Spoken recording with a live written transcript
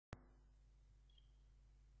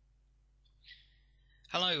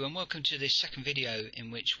Hello and welcome to this second video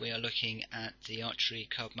in which we are looking at the Archery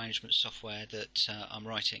club management software that I'm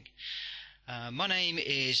writing. My name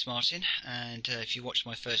is Martin, and if you watched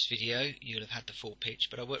my first video you'll have had the full pitch,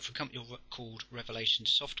 but I work for a company called Revelation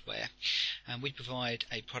Software, and we provide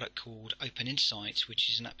a product called OpenInsight, which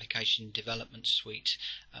is an application development suite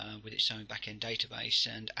with its own back-end database.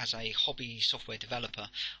 And as a hobby software developer,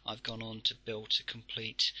 I've gone on to build a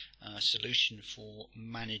complete solution for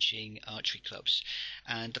managing archery clubs.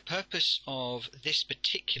 And the purpose of this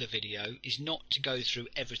particular video is not to go through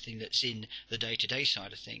everything that's in the day-to-day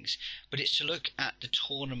side of things, but it's to look at the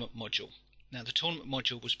tournament module. Now, the tournament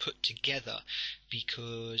module was put together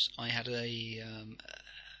because I had an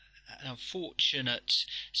unfortunate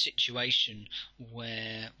situation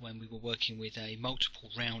where, when we were working with a multiple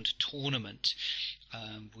round tournament,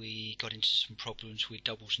 we got into some problems with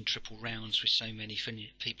doubles and triple rounds, with so many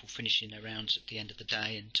people finishing their rounds at the end of the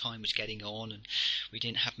day, and time was getting on, and we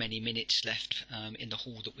didn't have many minutes left in the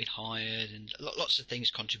hall that we'd hired, and lots of things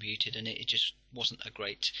contributed, and it just wasn't a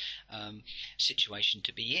great situation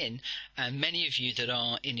to be in. And many of you that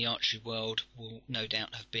are in the archery world will no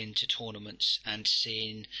doubt have been to tournaments and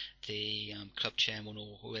seen the club chairman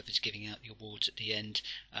or whoever's giving out the awards at the end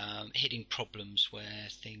hitting problems where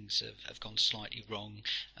things have gone slightly wrong,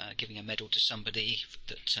 giving a medal to somebody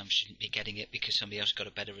that shouldn't be getting it because somebody else got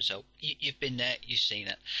a better result. You've been there, you've seen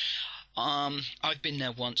it. I've been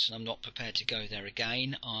there once and I'm not prepared to go there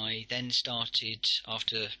again. I then started,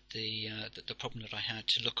 after the problem that I had,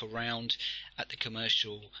 to look around at the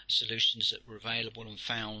commercial solutions that were available, and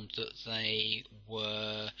found that they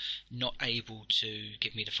were not able to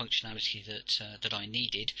give me the functionality that I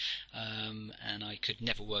needed, and I could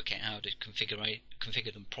never work out how to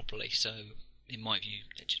configure them properly. So in my view,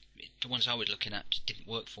 the ones I was looking at just didn't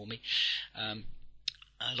work for me.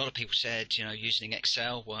 A lot of people said, using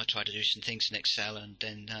Excel. Well, I tried to do some things in Excel, and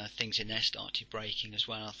then things in there started breaking as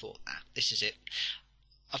well. I thought, this is it.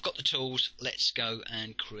 I've got the tools, let's go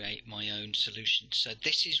and create my own solution. So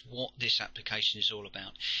this is what this application is all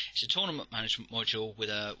about. It's a tournament management module with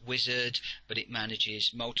a wizard, but it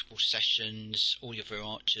manages multiple sessions, all of your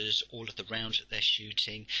archers, all of the rounds that they're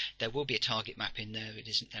shooting. There will be a target map in there. It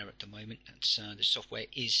isn't there at the moment. That's, the software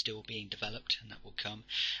is still being developed, and that will come.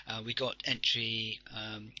 We've got entry,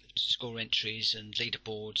 score entries and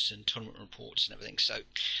leaderboards and tournament reports and everything. So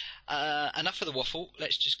enough of the waffle.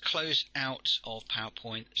 Let's just close out of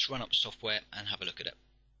PowerPoint. Let's run up the software and have a look at it.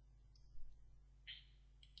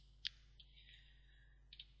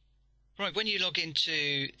 Right, when you log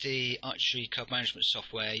into the Archery club management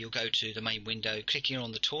software, you'll go to the main window. Clicking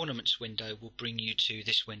on the tournaments window will bring you to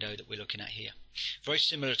this window that we're looking at here. Very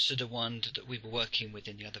similar to the one that we were working with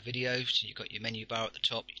in the other video. So you've got your menu bar at the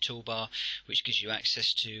top, your toolbar, which gives you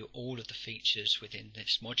access to all of the features within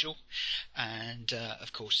this module. And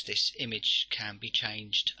of course, this image can be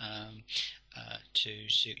changed to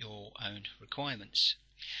suit your own requirements.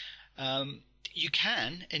 You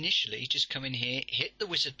can initially just come in here, hit the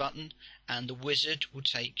wizard button, and the wizard will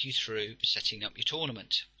take you through setting up your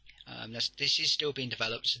tournament. This is still being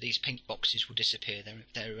developed, so these pink boxes will disappear.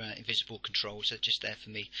 They're invisible controls. They're just there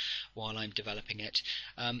for me while I'm developing it.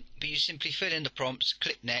 But you simply fill in the prompts,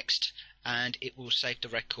 click next, and it will save the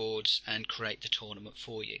records and create the tournament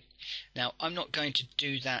for you. Now, I'm not going to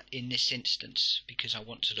do that in this instance because I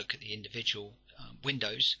want to look at the individual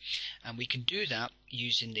windows, and we can do that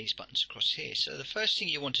using these buttons across here. So the first thing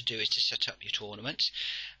you want to do is to set up your tournament.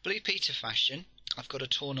 Blue Peter fashion, I've got a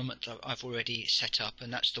tournament that I've already set up,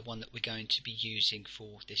 and that's the one that we're going to be using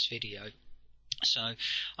for this video. So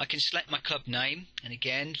I can select my club name, and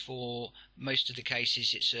again, for most of the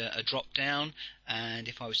cases it's a drop down, and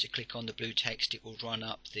if I was to click on the blue text it will run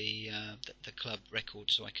up the club record,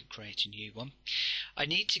 so I can create a new one. I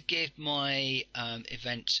need to give my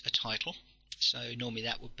event a title. So normally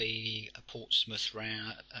that would be a Portsmouth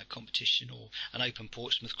round competition, or an open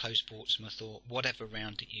Portsmouth, closed Portsmouth, or whatever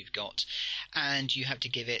round that you've got, and you have to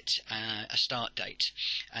give it a start date.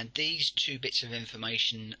 And these two bits of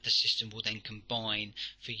information the system will then combine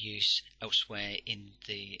for use elsewhere in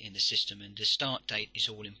the system. And the start date is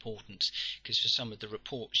all important because for some of the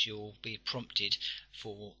reports you'll be prompted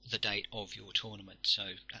for the date of your tournament. So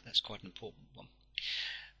that's quite an important one.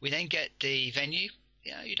 We then get the venue.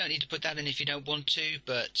 You don't need to put that in if you don't want to,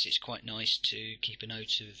 but it's quite nice to keep a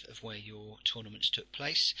note of where your tournaments took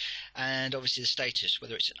place. And obviously the status,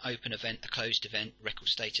 whether it's an open event, a closed event, record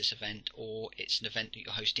status event, or it's an event that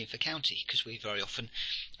you're hosting for county, because we very often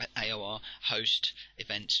at AOR host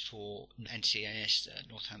events for NCAS,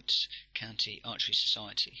 Northampton County Archery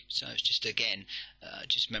Society. So it's just, again,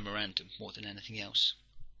 just memorandum more than anything else.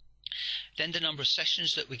 Then the number of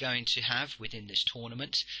sessions that we're going to have within this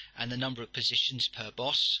tournament, and the number of positions per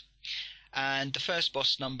boss, and the first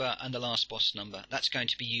boss number and the last boss number. That's going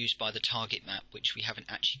to be used by the target map, which we haven't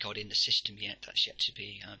actually got in the system yet. That's yet to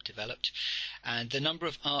be developed. And the number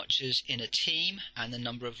of archers in a team, and the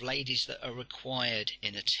number of ladies that are required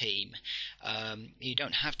in a team. You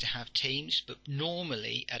don't have to have teams, but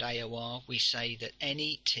normally at AOR we say that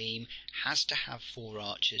any team has to have 4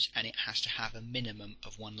 archers, and it has to have a minimum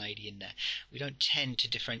of 1 lady in there. We don't tend to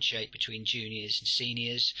differentiate between juniors and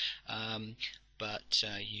seniors, but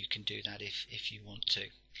you can do that if you want to.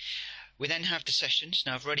 We then have the sessions.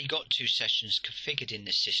 Now I've already got 2 sessions configured in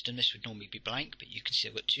this system. This would normally be blank, but you can see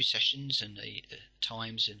I've got 2 sessions and the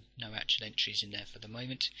times and no actual entries in there for the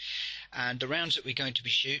moment. And the rounds that we're going to be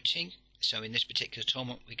shooting, so in this particular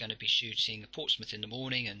tournament we're going to be shooting Portsmouth in the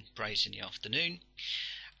morning and Braze in the afternoon.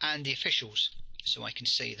 And the officials. So I can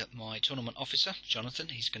see that my tournament officer, Jonathan,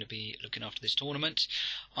 he's going to be looking after this tournament.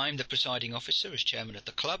 I'm the presiding officer as chairman of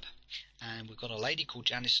the club, and we've got a lady called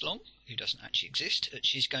Janice Long, who doesn't actually exist.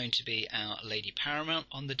 She's going to be our lady paramount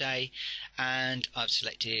on the day, and I've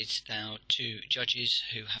selected our 2 judges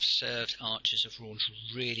who have served archers of Raunch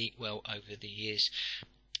really well over the years.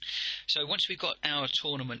 So once we've got our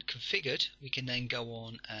tournament configured, we can then go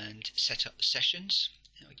on and set up the sessions.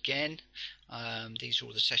 Now again, these are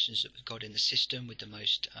all the sessions that we've got in the system, with the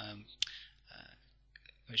most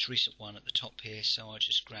recent one at the top here. So I'll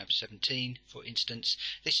just grab 17 for instance.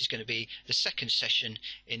 This is going to be the second session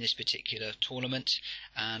in this particular tournament,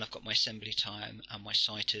 and I've got my assembly time and my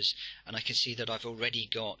sighters, and I can see that I've already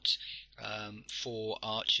got 4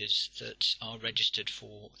 archers that are registered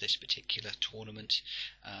for this particular tournament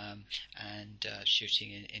and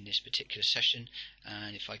shooting in this particular session.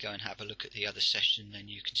 And if I go and have a look at the other session, then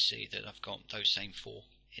you can see that I've got those same 4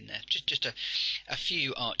 in there. Just a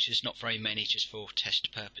few archers, not very many, just for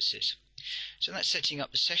test purposes. So that's setting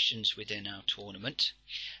up the sessions within our tournament.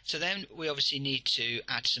 So then we obviously need to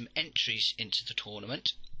add some entries into the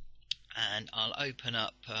tournament. And I'll open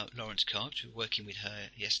up Lauren's card. We were working with her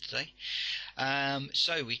yesterday.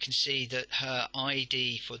 So we can see that her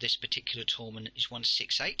ID for this particular tournament is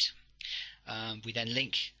 168. We then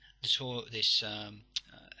link this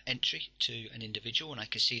entry to an individual, and I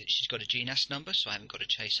can see that she's got a GNAS number, so I haven't got to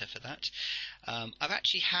chase her for that. I've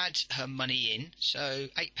actually had her money in, so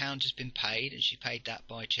 £8 has been paid, and she paid that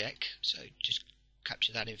by cheque, so just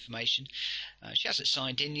capture that information. She hasn't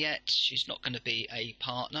signed in yet. She's not going to be a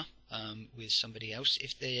partner with somebody else.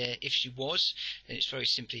 If she was, then it's very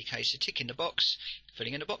simply a case of ticking the box,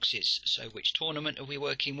 filling in the boxes. So which tournament are we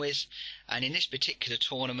working with? And in this particular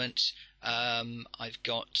tournament, I've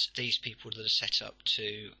got these people that are set up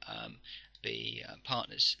to be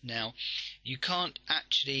partners. Now, you can't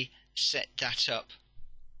actually set that up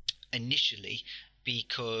initially,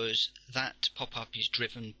 because that pop-up is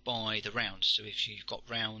driven by the rounds. So if you've got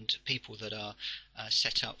round people that are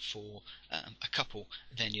set up for a couple,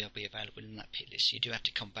 then you'll be available in that pit list. So you do have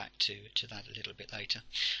to come back to that a little bit later.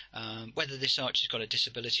 Whether this archer's got a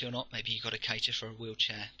disability or not, maybe you've got to cater for a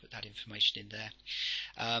wheelchair, put that information in there.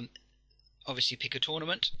 Obviously pick a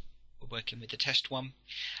tournament. We're working with the test one,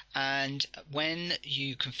 and when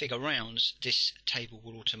you configure rounds, this table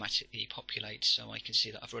will automatically populate. So I can see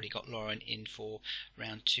that I've already got Lauren in for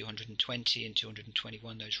round 220 and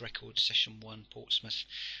 221, those records, session 1 Portsmouth,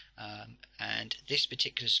 and this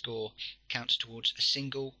particular score counts towards a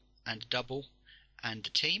single and a double and a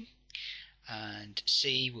team, and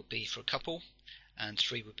C would be for a couple and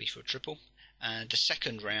 3 would be for a triple, and the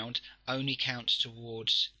second round only counts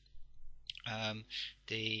towards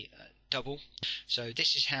the double. So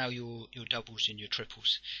this is how your doubles and your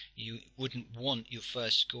triples. You wouldn't want your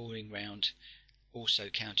first scoring round also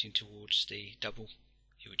counting towards the double.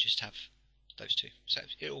 You would just have those 2. So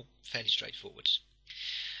it's all fairly straightforward.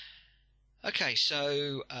 Okay,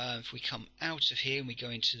 so if we come out of here and we go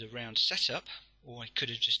into the round setup, or I could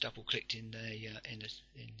have just double clicked in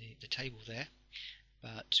the table there,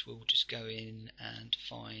 but we'll just go in and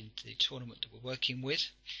find the tournament that we're working with.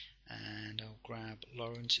 And I'll grab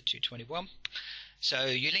Lawrence at 221. So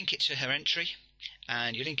you link it to her entry,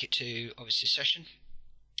 and you link it to obviously session.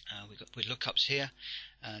 We've got with lookups here.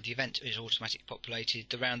 The event is automatically populated,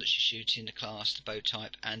 the round that she's shooting, the class, the bow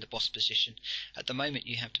type, and the boss position. At the moment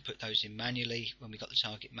you have to put those in manually. When we got the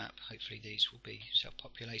target map, hopefully these will be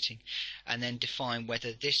self-populating, and then define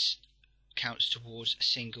whether this counts towards a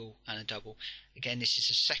single and a double. Again, this is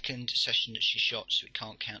the second session that she shot, so it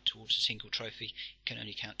can't count towards a single trophy, it can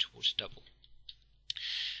only count towards a double.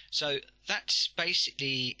 So that's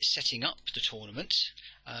basically setting up the tournament,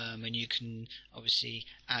 and you can obviously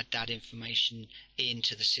add that information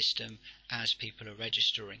into the system as people are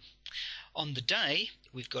registering. On the day,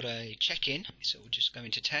 we've got a check-in, so we'll just go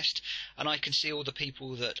into test, and I can see all the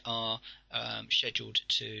people that are scheduled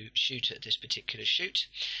to shoot at this particular shoot.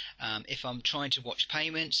 If I'm trying to watch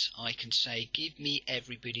payments, I can say, give me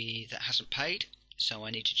everybody that hasn't paid, so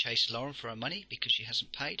I need to chase Lauren for her money because she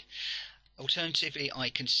hasn't paid. Alternatively, I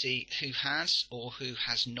can see who has or who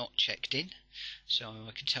has not checked in, so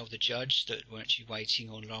I can tell the judge that we're actually waiting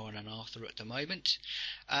on Lauren and Arthur at the moment.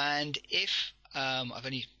 And if I've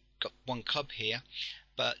only got one club here,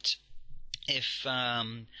 but if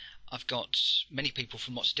I've got many people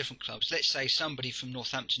from lots of different clubs, let's say somebody from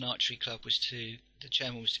Northampton Archery Club the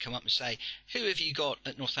chairman was to come up and say, who have you got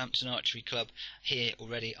at Northampton Archery Club here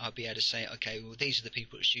already? I'll be able to say, okay, well, these are the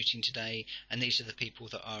people that are shooting today, and these are the people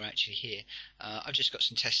that are actually here. I've just got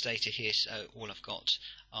some test data here, so all I've got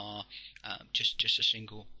are just a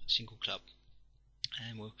single club.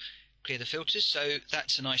 And we'll clear the filters. So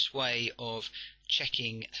that's a nice way of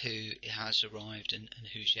checking who has arrived and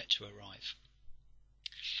who's yet to arrive.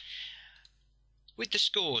 With the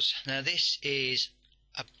scores, now this is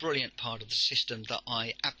a brilliant part of the system that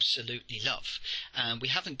I absolutely love. We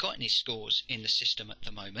haven't got any scores in the system at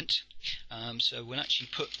the moment, so we'll actually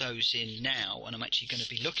put those in now, and I'm actually going to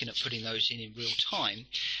be looking at putting those in real time,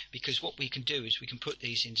 because what we can do is we can put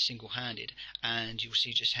these in single-handed, and you'll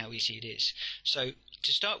see just how easy it is. So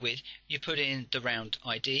to start with, you put in the round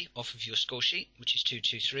ID off of your score sheet, which is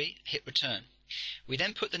 223, hit return. We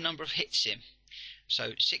then put the number of hits in,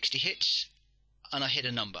 so 60 hits, and I hit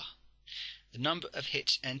a number. The number of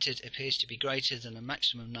hits entered appears to be greater than the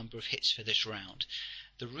maximum number of hits for this round.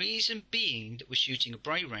 The reason being that we're shooting a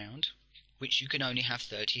Bray round, which you can only have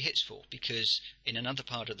 30 hits for, because in another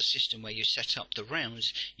part of the system where you set up the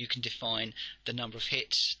rounds, you can define the number of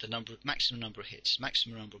hits, maximum number of hits,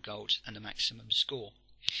 maximum number of golds, and the maximum score.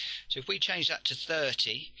 So if we change that to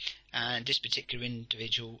 30, and this particular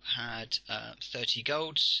individual had 30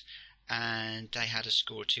 golds, and they had a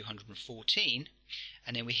score of 214,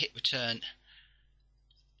 and then we hit return,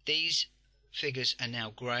 these figures are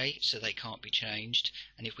now grey, so they can't be changed.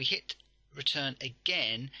 And if we hit return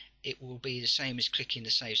again, it will be the same as clicking the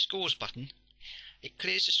Save Scores button. It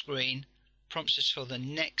clears the screen, prompts us for the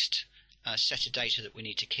next set of data that we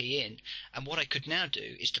need to key in. And what I could now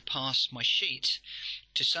do is to pass my sheet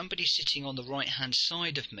to somebody sitting on the right hand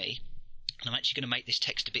side of me. And I'm actually going to make this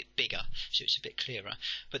text a bit bigger so it's a bit clearer,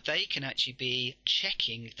 but they can actually be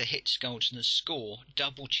checking the hits, golds and the score,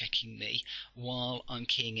 double checking me while I'm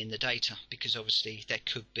keying in the data, because obviously there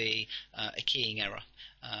could be a keying error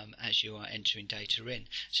as you are entering data in.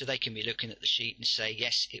 So they can be looking at the sheet and say,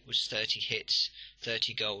 yes, it was 30 hits,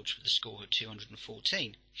 30 golds with a score of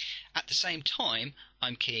 214. At the same time,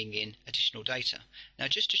 I'm keying in additional data. Now,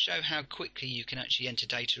 just to show how quickly you can actually enter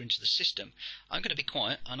data into the system, I'm going to be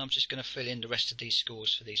quiet and I'm just going to fill in the rest of these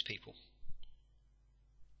scores for these people.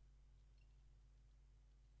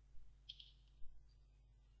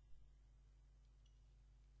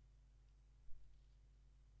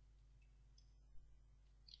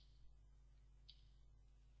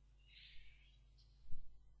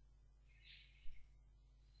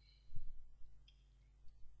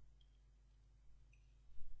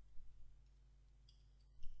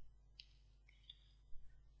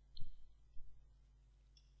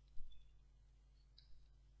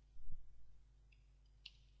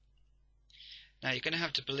 Now you're going to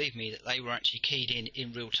have to believe me that they were actually keyed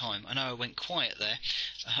in real time. I know I went quiet there,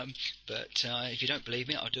 but if you don't believe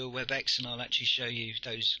me, I'll do a WebEx and I'll actually show you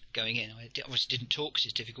those going in. I obviously didn't talk because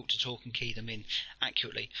it's difficult to talk and key them in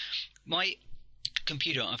accurately. My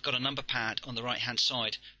computer, I've got a number pad on the right hand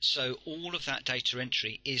side, so all of that data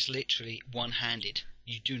entry is literally one-handed.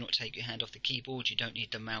 You do not take your hand off the keyboard, you don't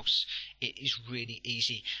need the mouse. It is really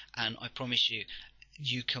easy, and I promise you,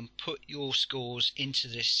 you can put your scores into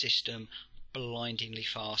this system blindingly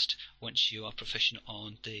fast once you are proficient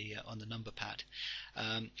on the number pad.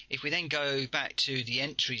 If we then go back to the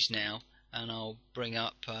entries now, and I'll bring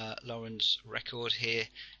up Lauren's record here,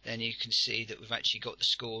 then you can see that we've actually got the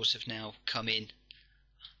scores have now come in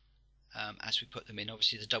as we put them in.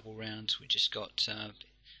 Obviously the double rounds, we just got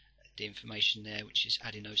the information there, which is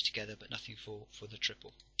adding those together, but nothing for the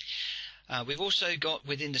triple. We've also got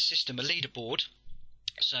within the system a leaderboard.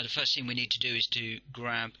 So the first thing we need to do is to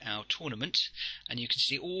grab our tournament, and you can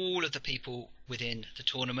see all of the people within the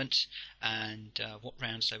tournament and what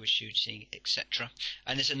rounds they were shooting, etc.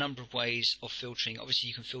 And there's a number of ways of filtering. Obviously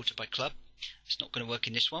you can filter by club. It's not going to work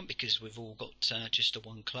in this one because we've all got just the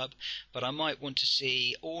one club, but I might want to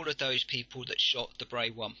see all of those people that shot the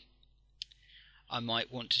Bray one. I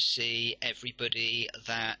might want to see everybody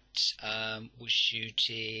that was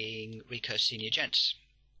shooting Recurve Senior Gents.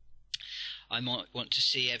 I might want to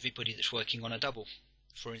see everybody that's working on a double,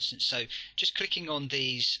 for instance. So just clicking on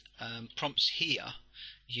these prompts here,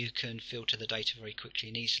 you can filter the data very quickly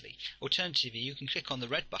and easily. Alternatively, you can click on the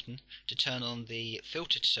red button to turn on the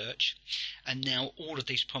filtered search, and now all of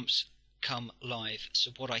these prompts come live.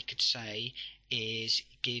 So what I could say is,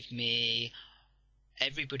 give me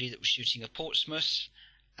everybody that was shooting at Portsmouth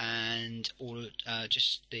and all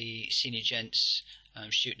just the senior gents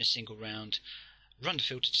shooting a single round. Run the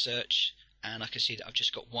filtered search, and I can see that I've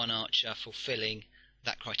just got one archer fulfilling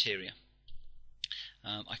that criteria.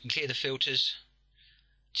 I can clear the filters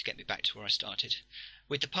to get me back to where I started.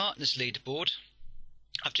 With the partners leaderboard,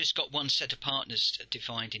 I've just got one set of partners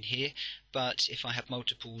defined in here, but if I have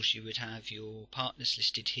multiples, you would have your partners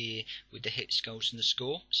listed here with the hits, goals and the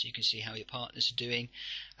score, so you can see how your partners are doing.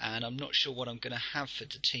 And I'm not sure what I'm going to have for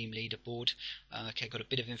the team leaderboard. Okay, got a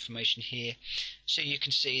bit of information here, so you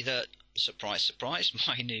can see that, surprise surprise,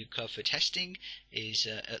 my new club for testing is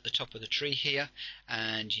at the top of the tree here,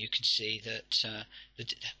 and you can see that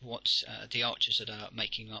the archers that are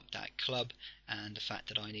making up that club, and the fact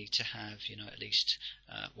that I need to have at least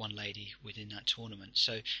one lady within that tournament.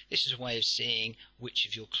 So this is a way of seeing which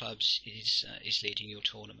of your clubs is leading your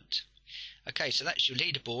tournament. Okay, so that's your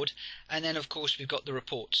leaderboard, and then of course we've got the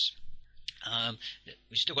reports.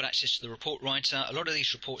 We've still got access to the report writer. A lot of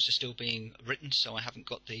these reports are still being written, so I haven't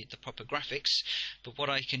got the proper graphics, but what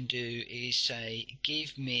I can do is say,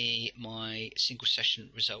 give me my single session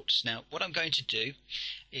results. Now what I'm going to do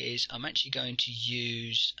is I'm actually going to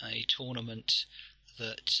use a tournament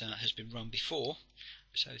that has been run before,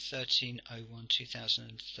 so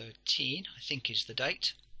 13/01/2013 I think is the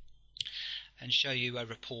date, and show you a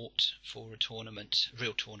report for a tournament,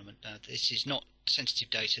 real tournament. This is not sensitive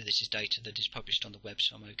data, this is data that is published on the web,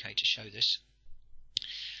 so I'm okay to show this.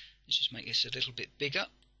 Let's just make this a little bit bigger.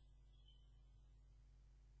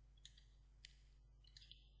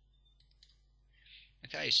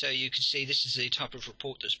 Okay, so you can see this is the type of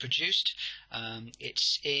report that's produced.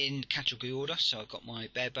 It's in category order, so I've got my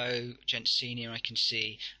barebow, gent senior, I can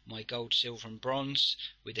see my gold, silver and bronze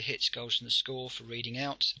with the hits, goals and the score for reading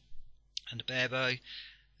out, and the barebow, the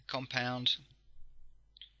compound.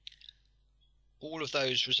 All of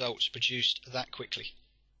those results produced that quickly.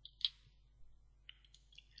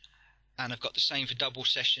 And I've got the same for double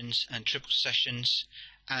sessions and triple sessions,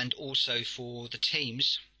 and also for the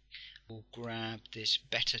teams. We'll grab this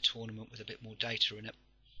better tournament with a bit more data in it.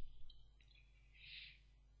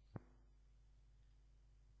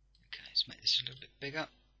 Okay, let's make this a little bit bigger,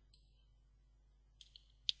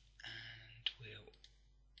 and we'll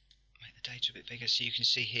make the data a bit bigger so you can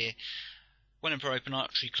see here. Wellingborough Open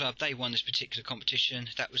Archery Club, they won this particular competition.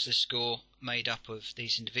 That was the score made up of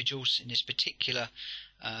these individuals. In this particular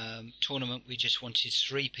tournament, we just wanted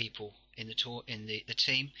 3 people in the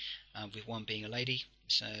team, with one being a lady.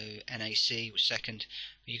 So NAC was second.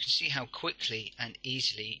 But you can see how quickly and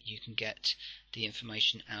easily you can get the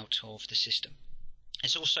information out of the system.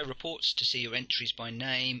 There's also reports to see your entries by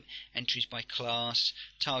name, entries by class,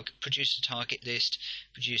 produce a target list,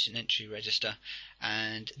 produce an entry register,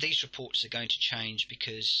 and these reports are going to change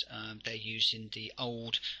because they're using the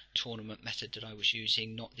old tournament method that I was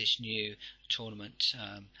using, not this new tournament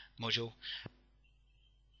module.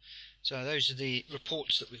 So those are the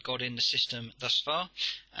reports that we've got in the system thus far,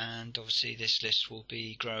 and obviously this list will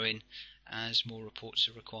be growing as more reports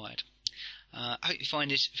are required. I hope you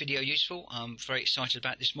find this video useful. I'm very excited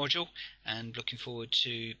about this module and looking forward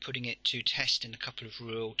to putting it to test in a couple of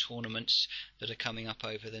real tournaments that are coming up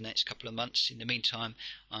over the next couple of months. In the meantime,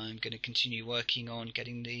 I'm going to continue working on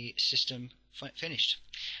getting the system finished.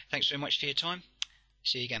 Thanks very much for your time.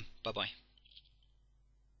 See you again. Bye bye.